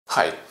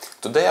Hi,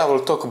 today I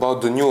will talk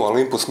about the new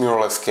Olympus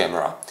mirrorless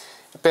camera,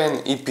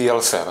 pen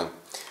E-PL7.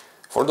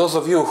 For those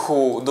of you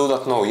who do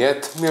not know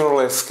yet,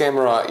 mirrorless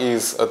camera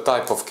is a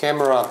type of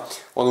camera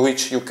on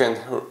which you can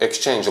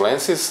exchange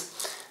lenses,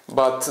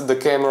 but the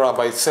camera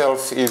by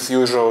itself is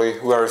usually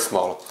very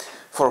small.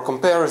 For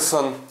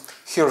comparison,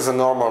 here's a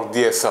normal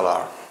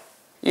DSLR.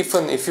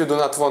 Even if you do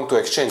not want to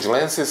exchange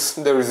lenses,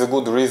 there is a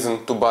good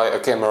reason to buy a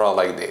camera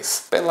like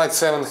this. Penlight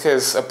 7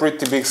 has a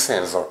pretty big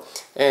sensor,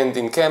 and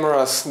in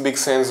cameras, big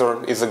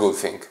sensor is a good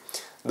thing.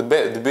 The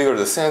bigger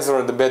the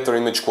sensor, the better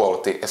image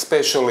quality,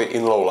 especially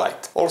in low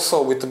light.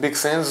 Also, with a big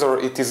sensor,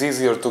 it is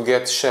easier to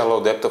get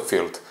shallow depth of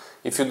field.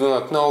 If you do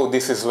not know,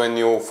 this is when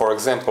you, for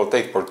example,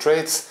 take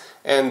portraits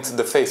and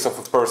the face of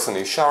a person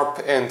is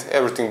sharp and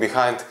everything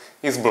behind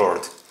is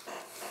blurred.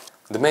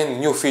 The main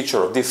new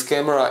feature of this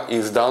camera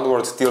is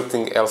downward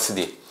tilting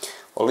LCD.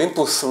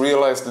 Olympus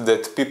realized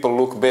that people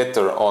look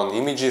better on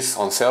images,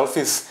 on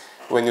selfies,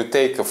 when you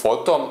take a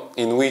photo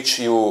in which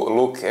you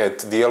look at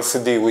the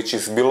LCD which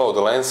is below the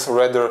lens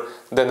rather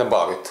than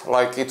above it,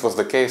 like it was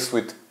the case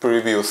with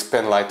previous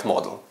Penlight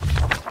model.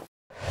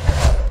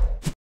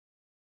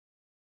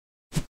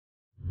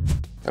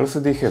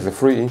 LCD has a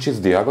 3 inches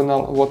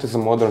diagonal, what is a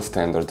modern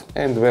standard,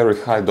 and very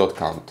high dot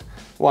count,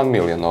 1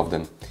 million of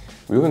them.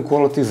 Viewing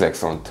quality is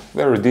excellent,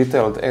 very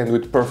detailed and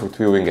with perfect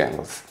viewing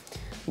angles.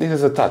 This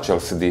is a touch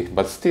LCD,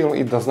 but still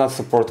it does not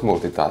support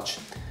multi-touch.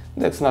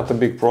 That's not a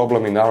big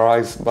problem in our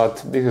eyes,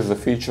 but this is a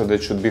feature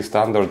that should be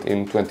standard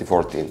in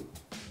 2014.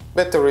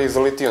 Battery is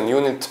a lithium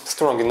unit,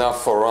 strong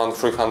enough for around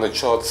 300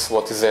 shots,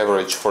 what is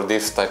average for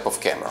this type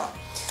of camera.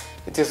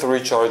 It is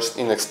recharged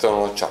in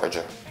external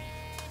charger.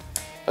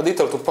 A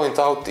detail to point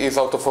out is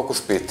autofocus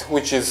speed,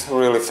 which is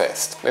really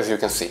fast, as you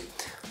can see.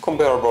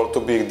 Comparable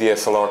to big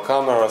DSLR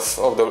cameras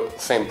of the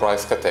same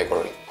price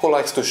category. Who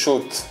likes to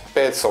shoot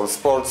pets or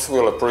sports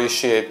will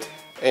appreciate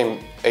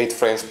 8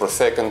 frames per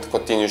second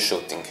continuous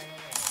shooting.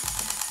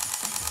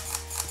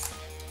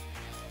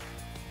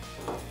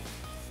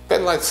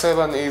 Penlight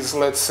 7 is,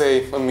 let's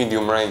say, a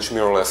medium-range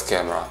mirrorless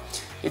camera.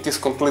 It is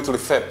completely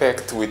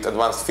packed with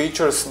advanced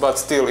features, but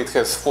still it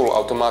has full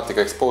automatic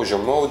exposure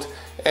mode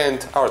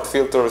and art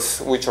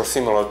filters which are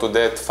similar to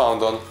that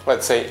found on,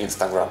 let's say,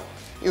 Instagram.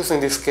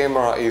 Using this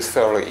camera is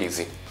fairly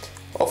easy.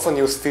 Often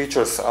used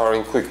features are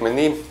in quick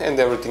menu and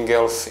everything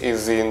else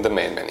is in the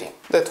main menu.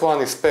 That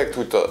one is packed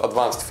with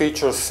advanced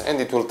features and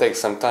it will take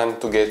some time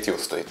to get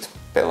used to it.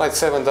 Penlight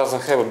 7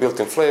 doesn't have a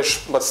built-in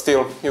flash, but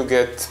still you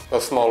get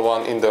a small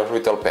one in the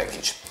retail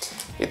package.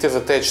 It is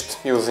attached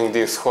using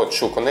this hot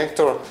shoe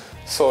connector,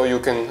 so you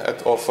can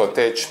also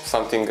attach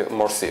something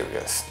more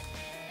serious.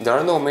 There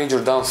are no major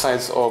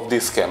downsides of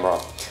this camera.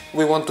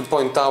 We want to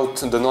point out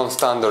the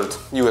non-standard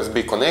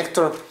USB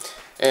connector,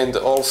 and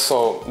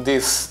also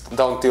this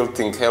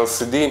down-tilting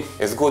LCD,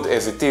 as good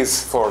as it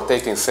is for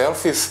taking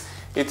selfies,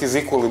 it is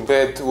equally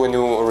bad when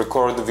you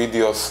record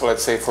videos,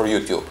 let's say for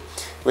YouTube.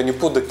 When you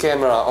put the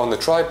camera on the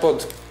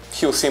tripod,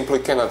 you simply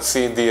cannot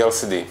see the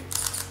LCD.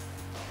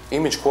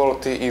 Image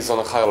quality is on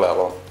a high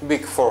level.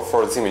 Big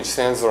 4x image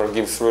sensor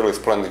gives really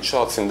splendid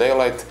shots in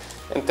daylight,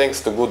 and thanks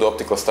to good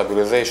optical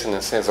stabilization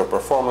and sensor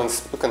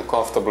performance, you can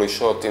comfortably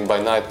shoot in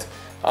by night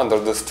under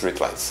the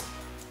streetlights.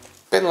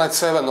 Penlight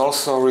 7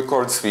 also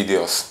records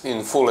videos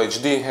in Full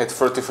HD at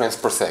 30 frames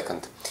per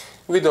second.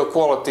 Video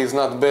quality is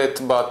not bad,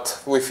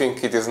 but we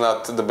think it is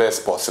not the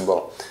best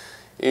possible.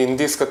 In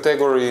this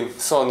category,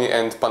 Sony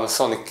and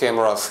Panasonic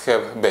cameras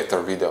have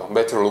better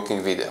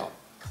looking video.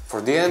 For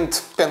the end,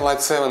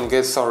 Penlight 7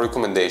 gets our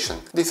recommendation.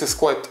 This is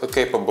quite a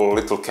capable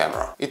little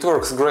camera. It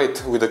works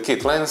great with a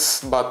kit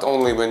lens, but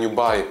only when you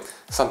buy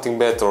something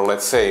better,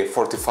 let's say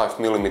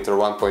 45mm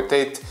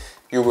 1.8,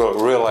 you will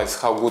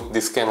realize how good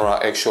this camera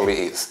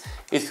actually is.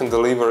 It can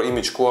deliver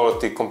image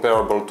quality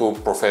comparable to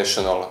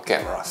professional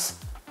cameras.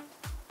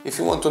 If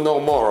you want to know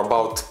more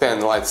about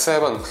Penlight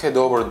 7, head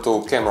over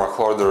to Camera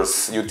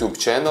Hoarder's YouTube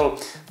channel.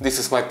 This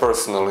is my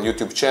personal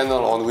YouTube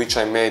channel on which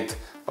I made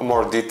a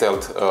more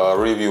detailed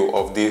review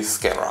of this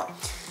camera.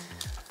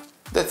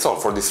 That's all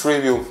for this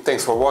review.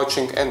 Thanks for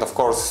watching and of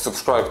course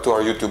subscribe to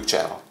our YouTube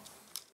channel.